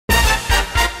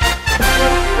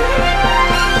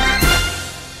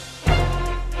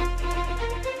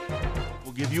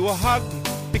a hug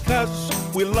because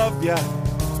we love ya.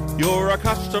 You're a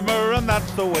customer and that's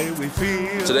the way we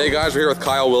feel. Today, guys, we're here with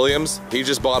Kyle Williams. He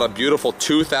just bought a beautiful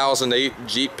 2008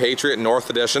 Jeep Patriot North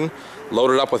Edition,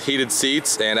 loaded up with heated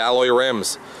seats and alloy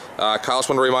rims. Kyle, just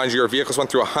want to remind you, your vehicles went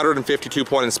through a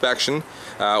 152-point inspection.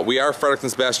 We are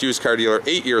Fredericton's best used car dealer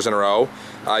 8 years in a row.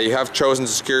 You have chosen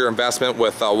to secure your investment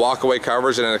with walk-away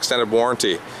coverage and an extended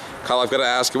warranty. Kyle, I've got to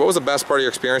ask you, what was the best part of your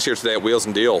experience here today at Wheels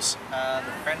and Deals? The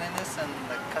friendliness and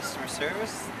the customer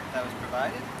service that was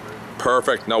provided.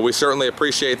 Perfect. No, we certainly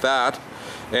appreciate that.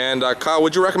 And Kyle,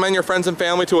 would you recommend your friends and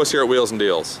family to us here at Wheels and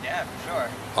Deals? Yeah, for sure.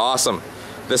 Awesome.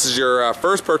 This is your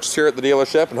first purchase here at the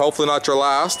dealership, and hopefully not your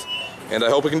last. And I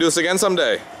hope we can do this again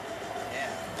someday. Yeah.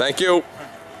 Thank you.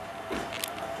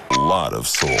 A lot of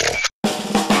soul.